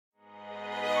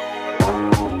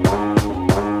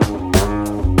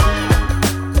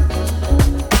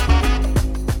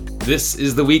This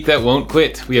is the week that won't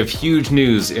quit. We have huge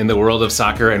news in the world of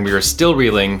soccer, and we are still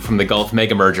reeling from the golf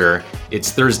mega merger.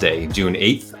 It's Thursday, June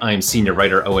 8th. I'm senior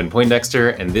writer Owen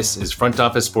Poindexter, and this is Front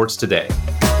Office Sports Today.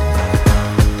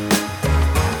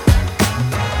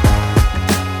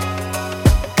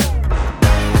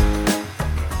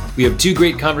 We have two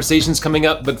great conversations coming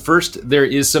up, but first, there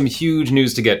is some huge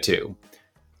news to get to.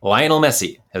 Lionel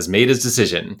Messi has made his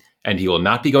decision, and he will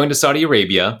not be going to Saudi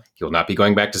Arabia. He will not be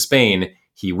going back to Spain.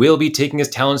 He will be taking his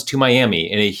talents to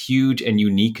Miami in a huge and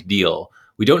unique deal.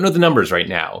 We don't know the numbers right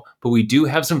now, but we do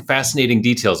have some fascinating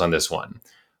details on this one.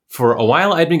 For a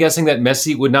while, I'd been guessing that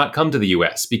Messi would not come to the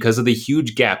US because of the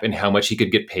huge gap in how much he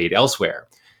could get paid elsewhere.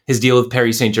 His deal with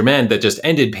Paris Saint-Germain that just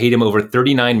ended paid him over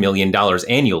 $39 million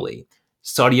annually.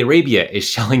 Saudi Arabia is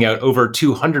shelling out over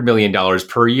 $200 million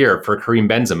per year for Karim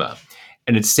Benzema.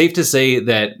 And it's safe to say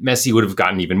that Messi would have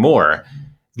gotten even more.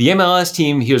 The MLS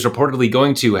team he was reportedly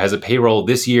going to has a payroll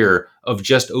this year of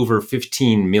just over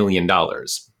 $15 million.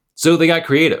 So they got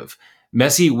creative.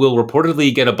 Messi will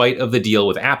reportedly get a bite of the deal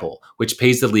with Apple, which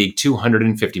pays the league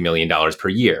 $250 million per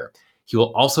year. He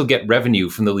will also get revenue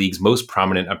from the league's most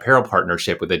prominent apparel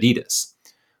partnership with Adidas.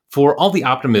 For all the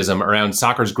optimism around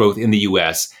soccer's growth in the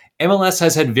US, MLS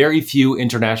has had very few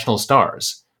international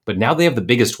stars. But now they have the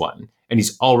biggest one, and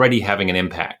he's already having an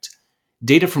impact.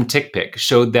 Data from TickPick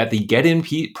showed that the get-in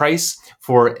price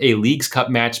for a Leagues Cup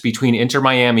match between Inter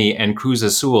Miami and Cruz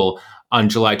Azul on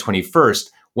July 21st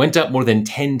went up more than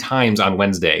 10 times on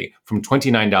Wednesday, from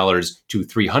 $29 to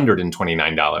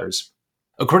 $329.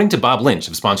 According to Bob Lynch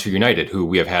of Sponsor United, who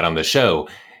we have had on the show,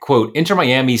 quote, Inter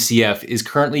Miami CF is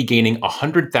currently gaining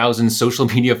 100,000 social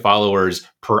media followers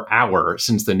per hour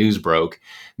since the news broke.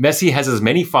 Messi has as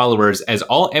many followers as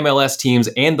all MLS teams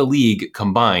and the league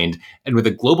combined, and with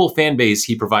a global fan base,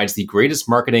 he provides the greatest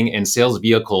marketing and sales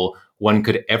vehicle one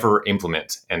could ever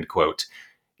implement, end quote.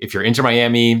 If you're Inter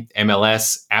Miami,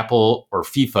 MLS, Apple, or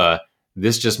FIFA,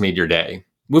 this just made your day.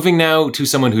 Moving now to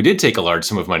someone who did take a large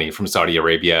sum of money from Saudi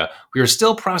Arabia, we are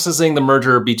still processing the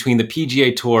merger between the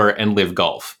PGA Tour and LIV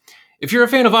Golf. If you're a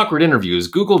fan of awkward interviews,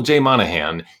 Google Jay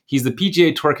Monahan. He's the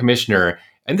PGA Tour commissioner,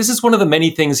 and this is one of the many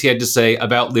things he had to say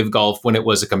about LIV Golf when it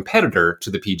was a competitor to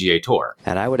the PGA Tour.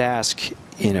 And I would ask,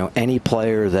 any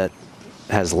player that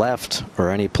has left or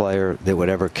any player that would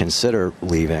ever consider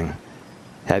leaving,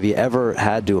 have you ever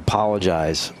had to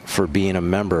apologize for being a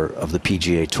member of the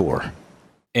PGA Tour?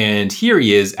 And here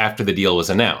he is after the deal was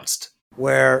announced.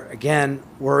 Where, again,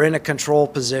 we're in a control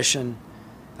position.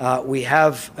 We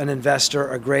have an investor,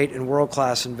 a great and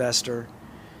world-class investor.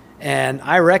 And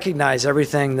I recognize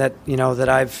everything that, that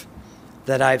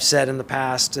I've said in the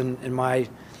past and in my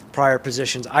prior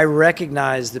positions. I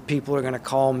recognize that people are going to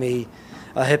call me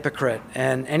a hypocrite.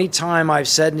 And anytime I've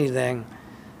said anything,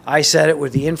 I said it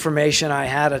with the information I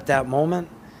had at that moment.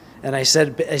 And I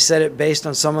said it based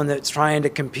on someone that's trying to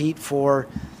compete for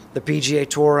the PGA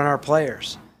Tour and our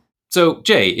players. So,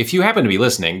 Jay, if you happen to be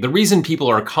listening, the reason people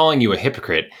are calling you a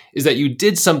hypocrite is that you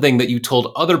did something that you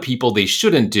told other people they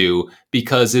shouldn't do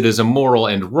because it is immoral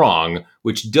and wrong,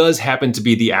 which does happen to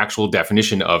be the actual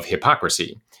definition of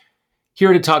hypocrisy.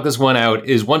 Here to talk this one out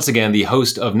is once again the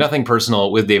host of Nothing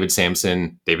Personal with David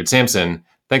Samson. David Samson,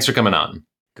 thanks for coming on.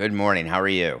 Good morning. How are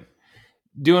you?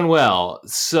 Doing well.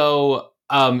 So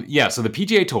the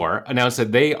PGA Tour announced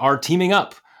that they are teaming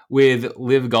up with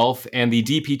LIV Golf and the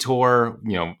DP Tour,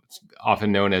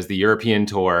 often known as the European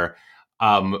Tour.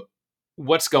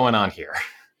 What's going on here?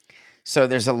 So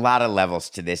there's a lot of levels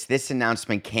to this. This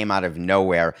announcement came out of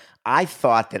nowhere. I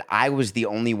thought that I was the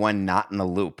only one not in the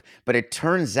loop, but it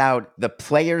turns out the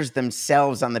players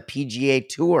themselves on the PGA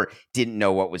Tour didn't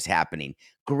know what was happening.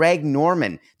 Greg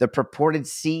Norman, the purported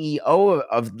CEO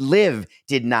of LIV,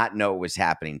 did not know what was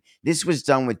happening. This was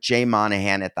done with Jay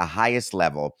Monahan at the highest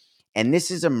level. And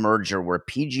this is a merger where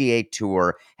PGA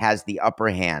Tour has the upper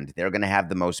hand. They're going to have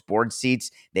the most board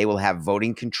seats. They will have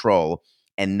voting control.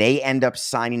 And they end up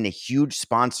signing a huge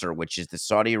sponsor, which is the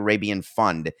Saudi Arabian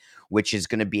Fund, which is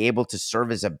going to be able to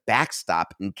serve as a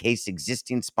backstop in case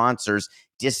existing sponsors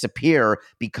disappear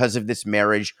because of this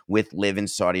marriage with LIV in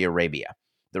Saudi Arabia.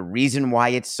 The reason why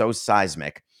it's so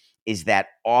seismic is that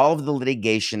all of the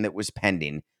litigation that was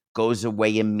pending goes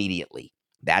away immediately.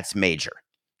 That's major.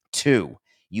 2,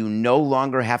 you no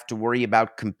longer have to worry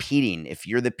about competing. If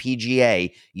you're the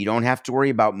PGA, you don't have to worry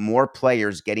about more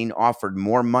players getting offered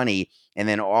more money and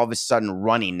then all of a sudden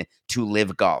running to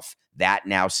LIV Golf. That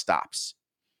now stops.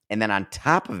 And then on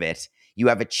top of it, you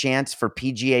have a chance for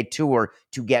PGA Tour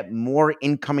to get more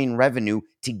incoming revenue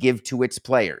to give to its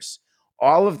players.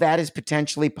 All of that is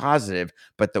potentially positive,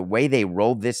 but the way they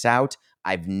rolled this out,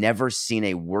 I've never seen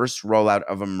a worse rollout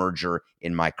of a merger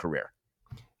in my career.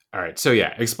 All right. So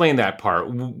yeah, explain that part.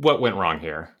 What went wrong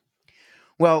here?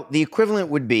 Well, the equivalent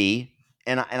would be,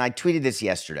 and I tweeted this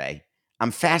yesterday.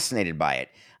 I'm fascinated by it.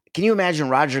 Can you imagine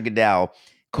Roger Goodell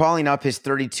calling up his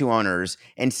 32 owners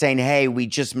and saying, hey, we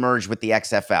just merged with the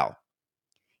XFL?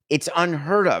 It's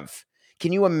unheard of.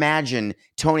 Can you imagine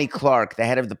Tony Clark, the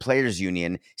head of the Players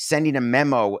Union, sending a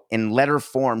memo in letter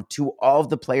form to all of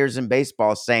the players in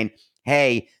baseball saying,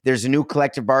 hey, there's a new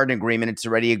collective bargaining agreement. It's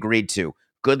already agreed to.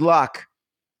 Good luck.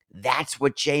 That's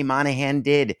what Jay Monahan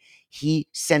did. He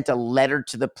sent a letter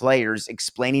to the players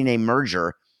explaining a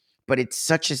merger, but it's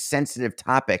such a sensitive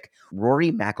topic.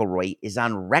 Rory McIlroy is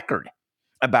on record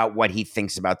about what he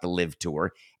thinks about the LIV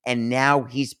Tour, and now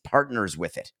he's partners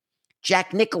with it.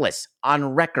 Jack Nicklaus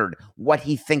on record what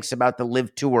he thinks about the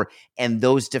LIV Tour and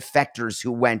those defectors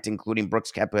who went, including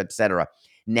Brooks Koepka, etc.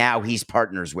 Now he's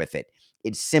partners with it.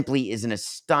 It simply is an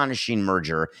astonishing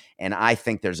merger, and I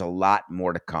think there's a lot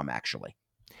more to come, actually.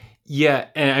 Yeah,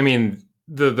 and I mean,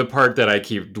 the part that I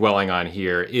keep dwelling on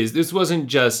here is this wasn't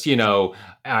just,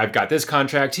 I've got this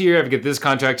contract here, I've got this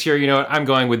contract here, I'm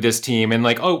going with this team, and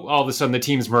like, oh, all of a sudden the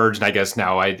teams merged, and I guess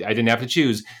now I didn't have to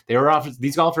choose. They were offered,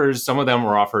 these golfers, some of them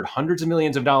were offered hundreds of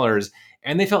millions of dollars,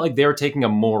 and they felt like they were taking a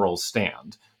moral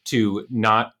stand to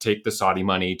not take the Saudi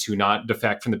money, to not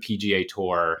defect from the PGA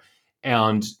Tour.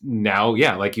 And now,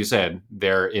 yeah, like you said,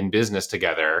 they're in business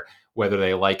together, whether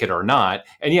they like it or not.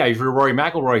 And yeah, if you're Rory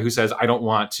McIlroy, who says, I don't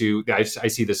want to, I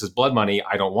see this as blood money,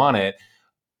 I don't want it.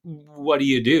 What do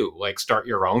you do? Like, start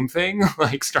your own thing?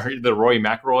 Like, start the Rory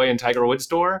McIlroy and Tiger Woods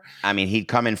store? I mean, he'd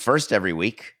come in first every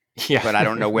week. Yeah. But I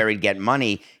don't know where he'd get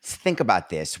money. Think about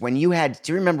this. Do you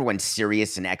remember when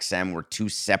Sirius and XM were two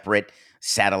separate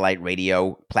satellite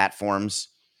radio platforms?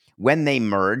 When they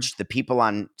merged, the people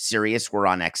on Sirius were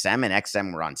on XM and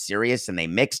XM were on Sirius, and they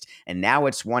mixed, and now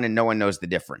it's one and no one knows the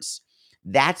difference.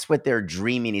 That's what they're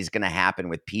dreaming is going to happen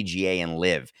with PGA and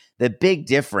LIV. The big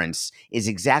difference is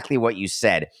exactly what you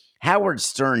said. Howard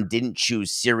Stern didn't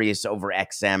choose Sirius over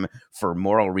XM for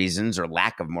moral reasons or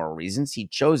lack of moral reasons. He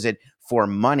chose it for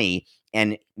money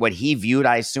and what he viewed,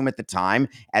 I assume at the time,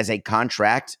 as a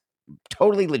contract,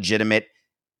 totally legitimate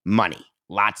money,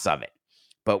 lots of it.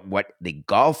 But what the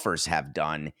golfers have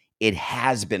done, it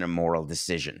has been a moral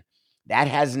decision. That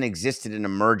hasn't existed in a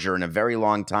merger in a very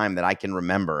long time that I can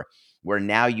remember, where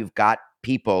now you've got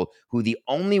people who the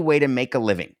only way to make a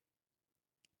living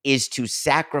is to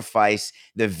sacrifice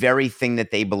the very thing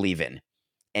that they believe in.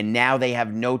 And now they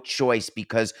have no choice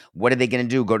because what are they going to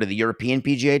do? Go to the European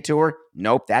PGA Tour?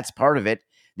 Nope, that's part of it.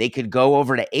 They could go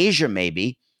over to Asia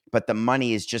maybe, but the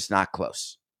money is just not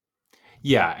close.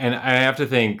 Yeah, and I have to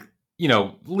think,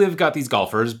 LIV got these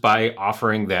golfers by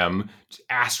offering them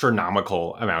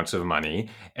astronomical amounts of money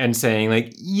and saying,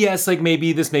 like, yes, like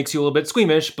maybe this makes you a little bit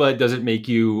squeamish, but does it make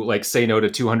you like say no to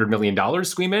 $200 million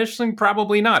squeamish? Like,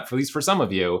 probably not, at least for some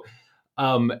of you.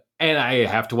 And I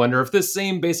have to wonder if this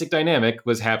same basic dynamic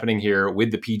was happening here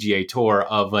with the PGA Tour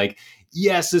of like,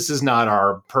 yes, this is not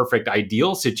our perfect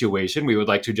ideal situation. We would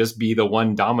like to just be the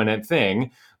one dominant thing,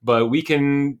 but we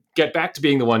can get back to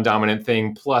being the one dominant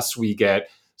thing. Plus we get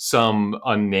some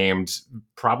unnamed,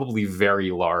 probably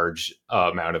very large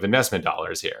amount of investment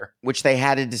dollars here. Which they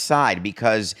had to decide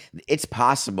because it's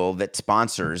possible that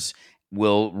sponsors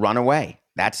will run away.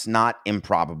 That's not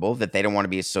improbable that they don't want to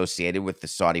be associated with the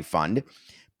Saudi fund.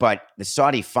 But the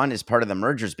Saudi fund is part of the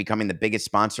merger is becoming the biggest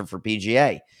sponsor for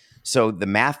PGA. So the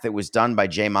math that was done by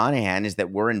Jay Monahan is that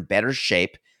we're in better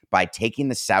shape by taking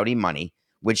the Saudi money,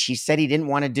 which he said he didn't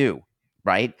want to do.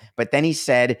 Right. But then he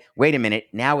said, wait a minute,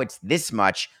 now it's this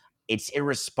much. It's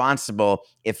irresponsible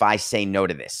if I say no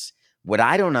to this. What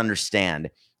I don't understand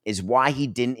is why he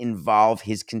didn't involve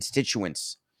his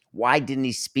constituents. Why didn't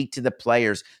he speak to the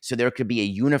players so there could be a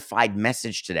unified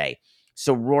message today?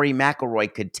 So Rory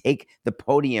McIlroy could take the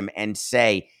podium and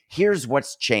say, here's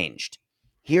what's changed.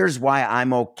 Here's why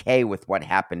I'm okay with what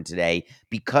happened today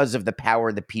because of the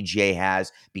power the PGA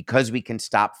has, because we can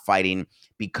stop fighting,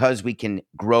 because we can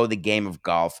grow the game of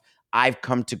golf. I've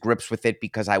come to grips with it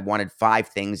because I wanted 5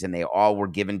 things and they all were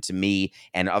given to me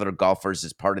and other golfers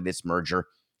as part of this merger.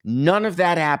 None of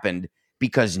that happened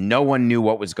because no one knew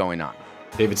what was going on.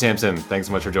 David Samson, thanks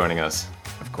so much for joining us.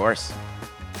 Of course.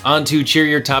 On to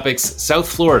cheerier topics. South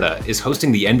Florida is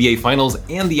hosting the NBA Finals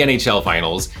and the NHL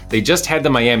Finals. They just had the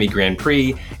Miami Grand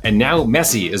Prix, and now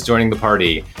Messi is joining the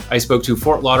party. I spoke to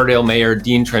Fort Lauderdale Mayor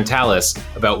Dean Trantalis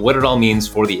about what it all means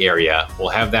for the area. We'll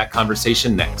have that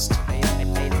conversation next.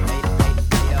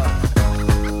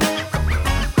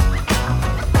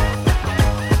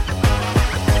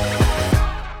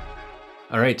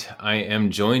 All right, I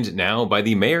am joined now by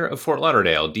the Mayor of Fort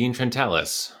Lauderdale, Dean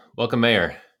Trantalis. Welcome,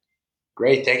 Mayor.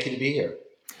 Great. Thank you to be here.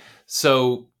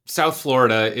 So South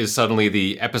Florida is suddenly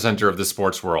the epicenter of the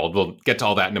sports world. We'll get to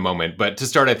all that in a moment. But to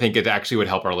start, I think it actually would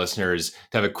help our listeners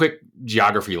to have a quick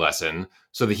geography lesson.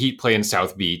 So the Heat play in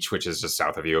South Beach, which is just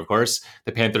south of you, of course.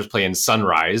 The Panthers play in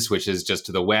Sunrise, which is just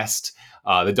to the west.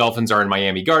 The Dolphins are in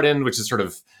Miami Garden, which is sort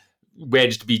of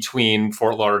wedged between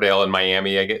Fort Lauderdale and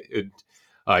Miami.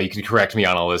 You can correct me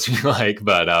on all this if you like.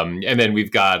 But and then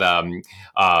we've got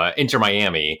Inter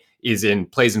Miami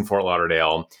plays in Fort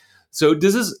Lauderdale. So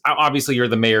does this, obviously you're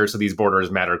the mayor, so these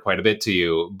borders matter quite a bit to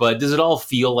you, but does it all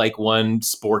feel like one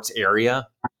sports area?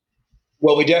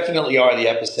 Well, we definitely are the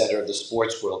epicenter of the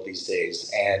sports world these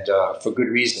days, and for good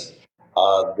reason.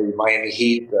 The Miami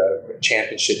Heat, the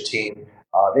championship team,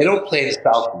 they don't play in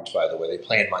South Beach, by the way. They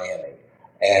play in Miami,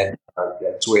 and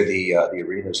that's where the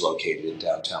arena is located in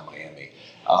downtown Miami.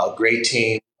 Great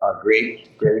team, great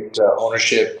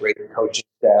ownership, great coaching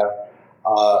staff.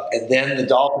 And then the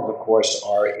Dolphins, of course,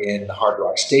 are in Hard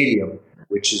Rock Stadium,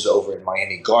 which is over in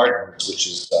Miami Gardens, which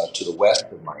is to the west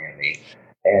of Miami.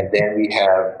 And then we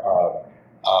have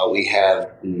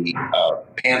the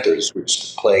Panthers,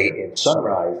 which play in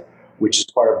Sunrise, which is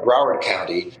part of Broward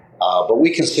County. But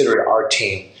we consider it our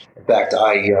team. In fact,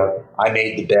 I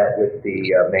made the bet with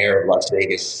the mayor of Las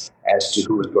Vegas as to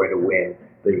who was going to win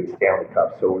the Stanley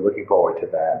Cup. So we're looking forward to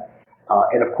that.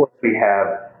 And of course, we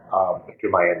have Inter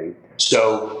Miami.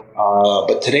 So,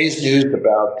 but today's news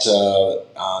about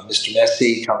Mr.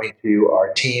 Messi coming to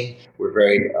our team, we're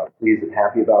very pleased and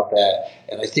happy about that.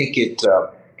 And I think it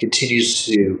continues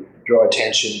to draw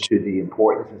attention to the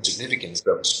importance and significance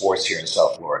of sports here in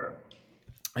South Florida.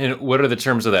 And what are the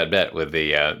terms of that bet with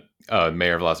the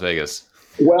mayor of Las Vegas?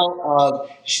 Well,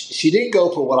 she didn't go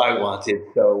for what I wanted,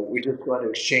 so we're just going to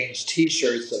exchange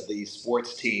T-shirts of the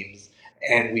sports teams,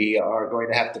 and we are going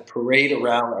to have to parade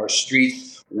around our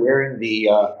streets wearing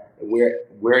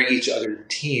wearing each other's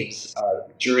team's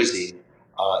jersey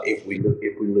if we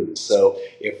lose. So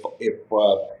if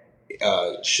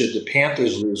should the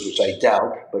Panthers lose, which I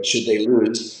doubt, but should they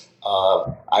lose,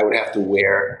 I would have to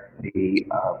wear the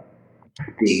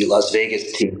Las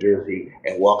Vegas team jersey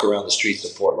and walk around the streets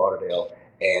of Fort Lauderdale.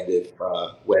 And if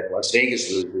when Las Vegas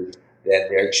loses, then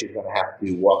she's going to have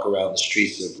to walk around the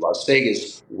streets of Las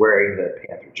Vegas wearing the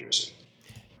Panther jersey.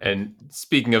 And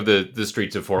speaking of the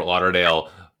streets of Fort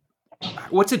Lauderdale,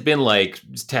 what's it been like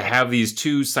to have these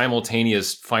two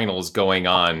simultaneous finals going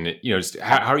on? You know,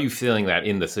 how are you feeling that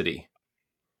in the city?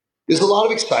 There's a lot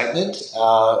of excitement.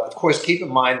 Of course, keep in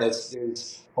mind that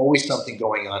there's always something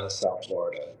going on in South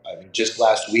Florida. I mean, just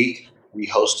last week, we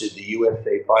hosted the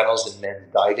USA Finals in men's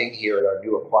diving here at our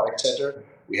new aquatic center.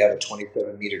 We have a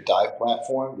 27-meter dive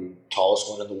platform, the tallest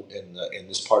one in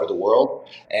this part of the world.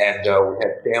 And we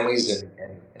had families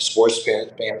and sports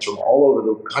fans from all over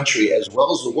the country as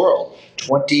well as the world.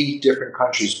 20 different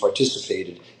countries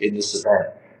participated in this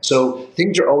event. So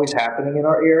things are always happening in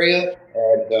our area,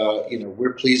 and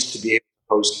we're pleased to be able to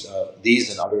host these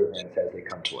and other events as they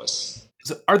come to us.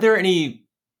 So are there any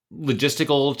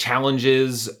logistical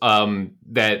challenges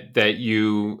that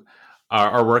you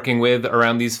are working with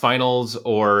around these finals,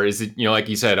 or is it, like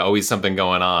you said, always something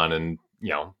going on and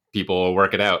people will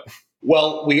work it out?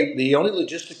 Well, the only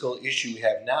logistical issue we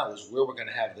have now is where we're going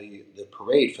to have the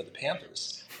parade for the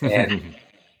Panthers, and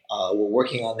we're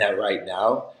working on that right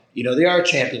now. They are a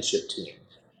championship team,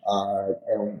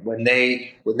 and when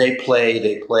they play,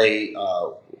 they play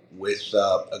with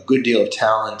a good deal of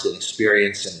talent and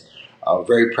experience, and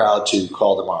very proud to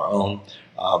call them our own.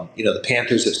 The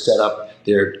Panthers have set up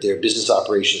their business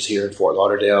operations here in Fort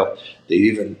Lauderdale. They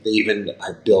even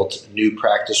have built new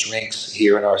practice rinks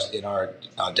here in our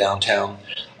downtown,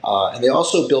 and they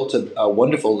also built a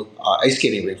wonderful ice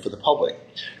skating rink for the public.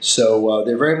 So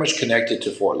they're very much connected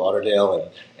to Fort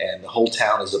Lauderdale, and the whole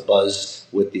town is abuzz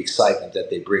with the excitement that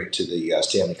they bring to the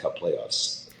Stanley Cup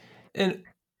playoffs. And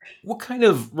what kind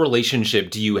of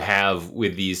relationship do you have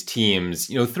with these teams,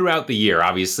 throughout the year?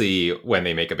 Obviously, when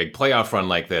they make a big playoff run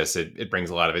like this, it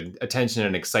brings a lot of attention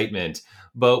and excitement.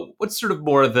 But what's sort of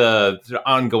more the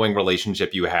ongoing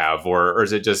relationship you have? Or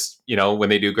is it just, when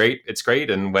they do great, it's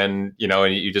great. And when,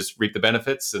 and you just reap the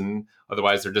benefits, and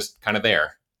otherwise they're just kind of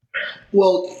there?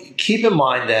 Well, keep in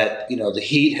mind that the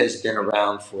Heat has been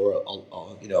around for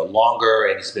longer,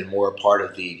 and it's been more a part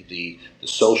of the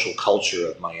social culture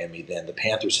of Miami than the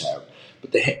Panthers have.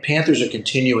 But the Panthers are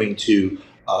continuing to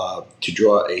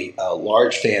draw a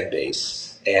large fan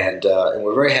base, and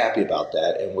we're very happy about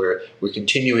that. And we're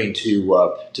continuing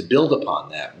to build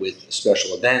upon that with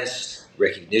special events,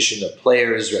 recognition of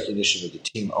players, recognition of the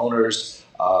team owners,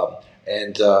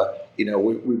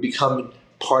 we've become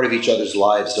part of each other's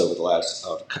lives over the last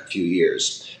few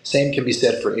years. Same can be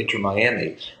said for Inter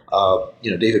Miami.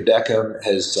 David Beckham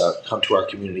has come to our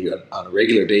community on a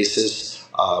regular basis.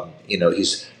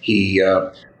 He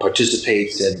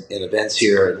participates in events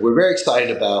here, and we're very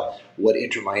excited about what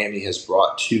Inter Miami has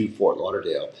brought to Fort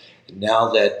Lauderdale. And now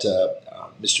that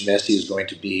Mr. Messi is going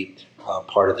to be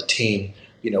part of the team,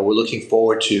 we're looking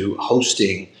forward to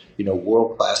hosting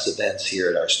world-class events here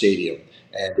at our stadium.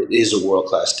 And it is a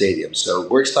world-class stadium. So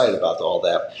we're excited about all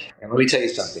that. And let me tell you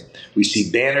something. We see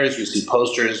banners, we see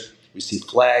posters, we see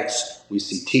flags, we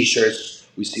see T-shirts,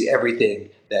 we see everything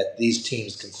that these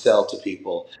teams can sell to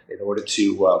people in order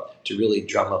to really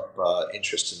drum up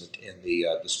interest in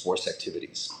the sports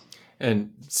activities.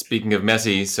 And speaking of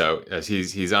Messi, so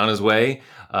he's on his way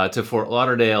to Fort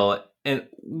Lauderdale. And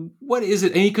what is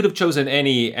it? And he could have chosen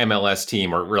any MLS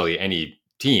team, or really any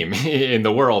team in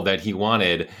the world that he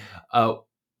wanted.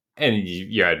 And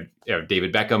you had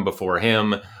David Beckham before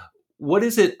him. What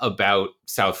is it about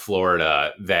South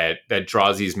Florida that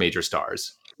draws these major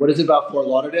stars? What is it about Fort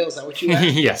Lauderdale? Is that what you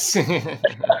asked? Yes.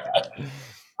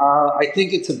 I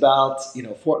think it's about,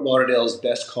 Fort Lauderdale's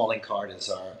best calling card is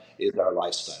our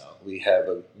lifestyle. We have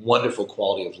a wonderful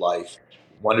quality of life,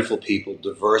 wonderful people,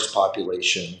 diverse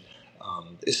population.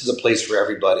 This is a place for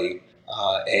everybody.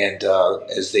 And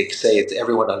as they say, it's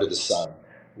everyone under the sun.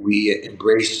 We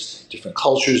embrace different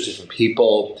cultures, different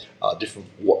people,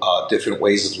 different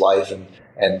ways of life. And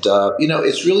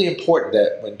it's really important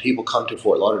that when people come to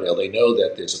Fort Lauderdale, they know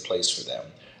that there's a place for them.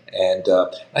 And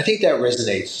I think that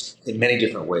resonates in many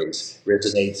different ways.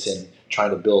 Resonates in trying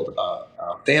to build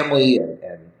a family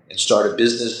and start a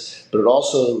business, but it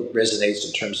also resonates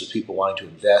in terms of people wanting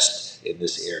to invest in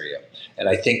this area. And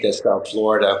I think that South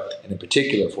Florida, and in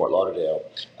particular Fort Lauderdale,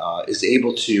 is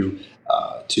able to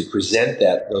present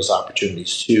those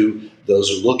opportunities to those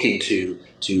who are looking to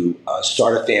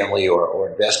start a family or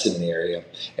invest in an area.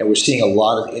 And we're seeing a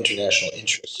lot of international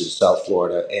interest in South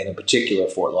Florida, and in particular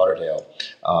Fort Lauderdale,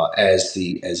 as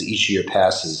each year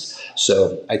passes.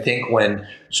 So I think when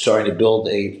starting to build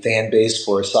a fan base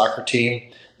for a soccer team,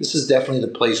 this is definitely the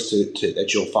place that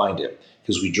you'll find it,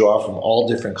 because we draw from all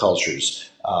different cultures.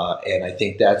 And I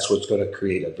think that's what's going to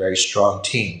create a very strong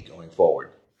team going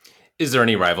forward. Is there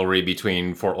any rivalry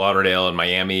between Fort Lauderdale and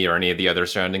Miami or any of the other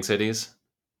surrounding cities?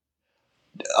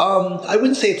 I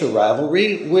wouldn't say it's a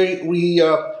rivalry.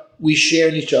 We share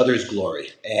in each other's glory,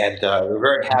 and we're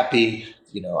very happy.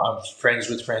 I'm friends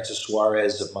with Francis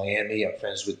Suarez of Miami. I'm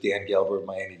friends with Dan Gelber of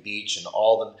Miami Beach, and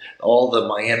all the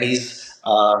Miamis,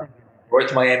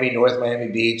 North Miami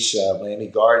Beach, Miami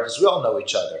Gardens. We all know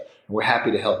each other, and we're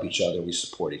happy to help each other. We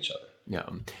support each other. Yeah.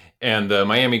 And the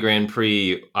Miami Grand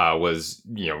Prix was,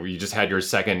 you just had your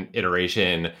second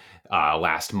iteration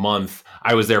last month.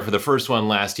 I was there for the first one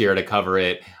last year to cover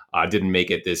it. Didn't make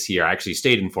it this year. I actually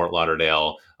stayed in Fort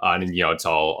Lauderdale, and it's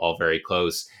all very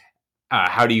close.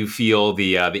 How do you feel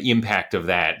the impact of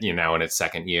that, in its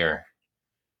second year?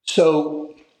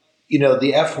 So, the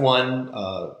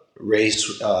F1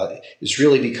 race has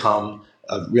really become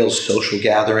a real social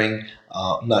gathering.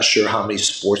 I'm not sure how many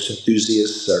sports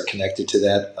enthusiasts are connected to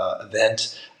that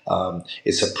event.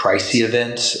 It's a pricey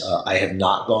event. I have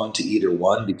not gone to either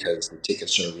one because the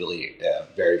tickets are really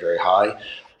very, very high.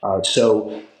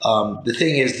 So the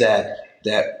thing is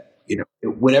that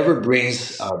whatever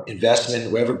brings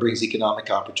investment, whatever brings economic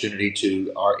opportunity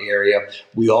to our area,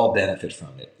 we all benefit from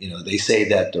it. They say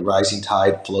that the rising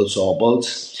tide floats all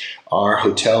boats. Our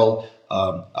hotel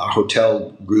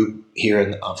group here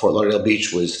in Fort Lauderdale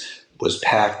Beach was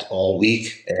packed all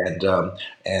week,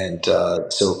 and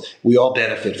so we all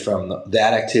benefit from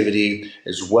that activity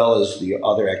as well as the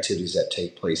other activities that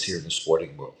take place here in the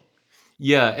sporting world.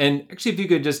 Yeah, and actually, if you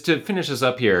could just to finish us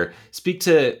up here, speak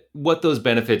to what those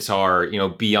benefits are,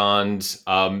 beyond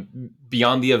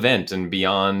the event and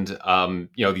beyond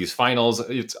these finals.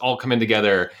 It's all coming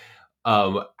together.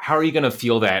 How are you going to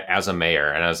feel that as a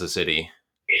mayor and as a city?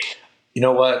 You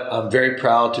know what? I'm very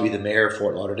proud to be the mayor of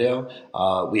Fort Lauderdale.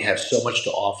 We have so much to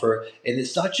offer, and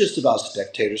it's not just about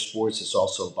spectator sports. It's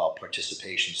also about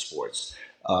participation sports.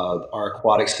 Our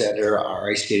aquatic center,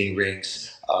 our ice skating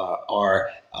rinks,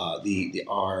 our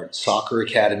soccer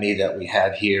academy that we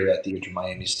have here at the Inter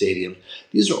Miami Stadium.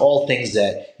 These are all things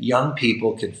that young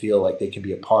people can feel like they can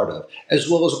be a part of, as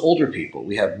well as older people.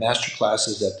 We have master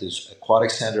classes at this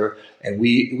aquatic center, and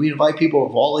we invite people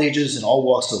of all ages and all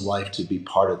walks of life to be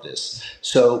part of this.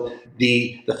 So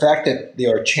the fact that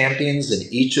there are champions in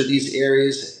each of these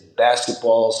areas,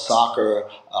 basketball, soccer,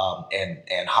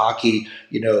 and hockey,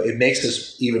 it makes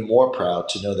us even more proud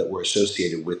to know that we're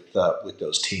associated with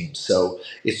those teams. So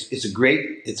it's a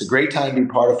great time to be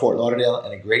part of Fort Lauderdale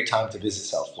and a great time to visit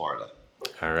South Florida.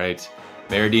 All right.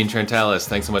 Mayor Dean Trantalis,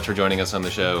 thanks so much for joining us on the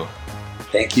show.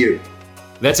 Thank you.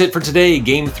 That's it for today.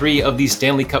 Game 3 of the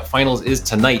Stanley Cup Finals is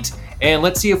tonight. And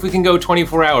let's see if we can go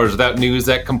 24 hours without news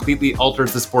that completely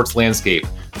alters the sports landscape.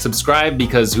 Subscribe,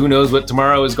 because who knows what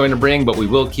tomorrow is going to bring, but we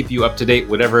will keep you up to date,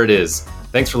 whatever it is.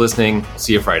 Thanks for listening.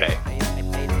 See you Friday.